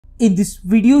In this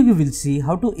video, you will see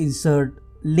how to insert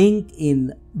link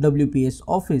in WPS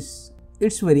Office.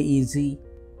 It's very easy.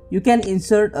 You can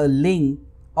insert a link,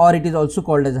 or it is also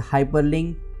called as a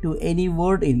hyperlink, to any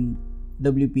word in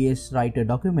WPS Writer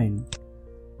document.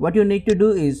 What you need to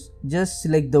do is just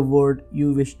select the word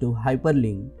you wish to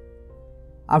hyperlink.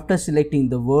 After selecting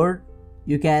the word,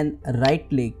 you can right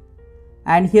click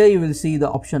and here you will see the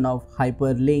option of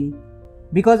hyperlink.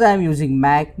 Because I am using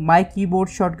Mac, my keyboard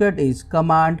shortcut is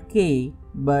Command K,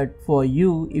 but for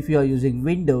you, if you are using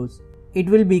Windows, it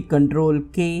will be Control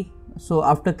K. So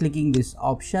after clicking this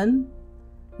option,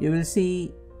 you will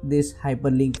see this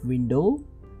hyperlink window.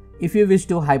 If you wish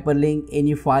to hyperlink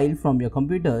any file from your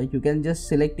computer, you can just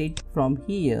select it from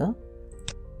here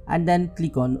and then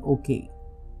click on OK.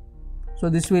 So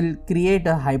this will create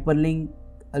a hyperlink,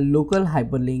 a local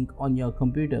hyperlink on your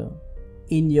computer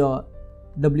in your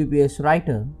WPS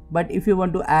Writer. But if you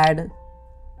want to add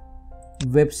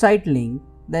website link,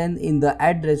 then in the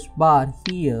address bar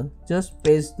here, just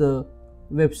paste the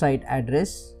website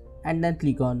address and then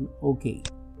click on OK.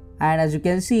 And as you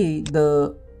can see,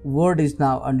 the word is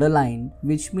now underlined,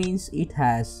 which means it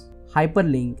has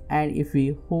hyperlink, and if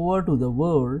we hover to the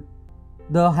word,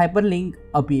 the hyperlink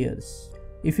appears.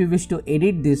 If you wish to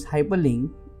edit this hyperlink,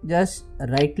 just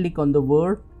right click on the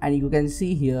word and you can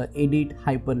see here edit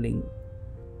hyperlink.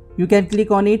 You can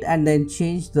click on it and then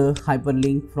change the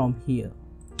hyperlink from here.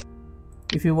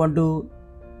 If you want to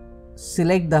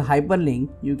select the hyperlink,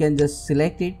 you can just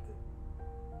select it,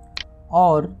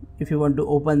 or if you want to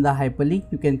open the hyperlink,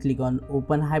 you can click on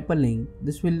open hyperlink.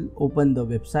 This will open the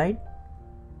website.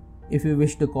 If you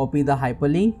wish to copy the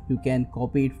hyperlink, you can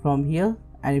copy it from here,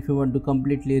 and if you want to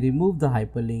completely remove the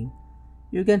hyperlink,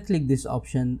 you can click this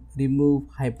option, remove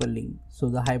hyperlink. So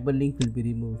the hyperlink will be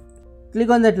removed. Click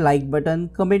on that like button,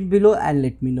 comment below and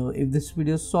let me know if this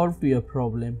video solved your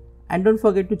problem. And don't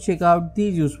forget to check out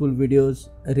these useful videos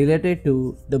related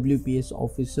to WPS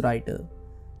Office Writer.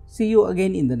 See you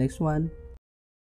again in the next one.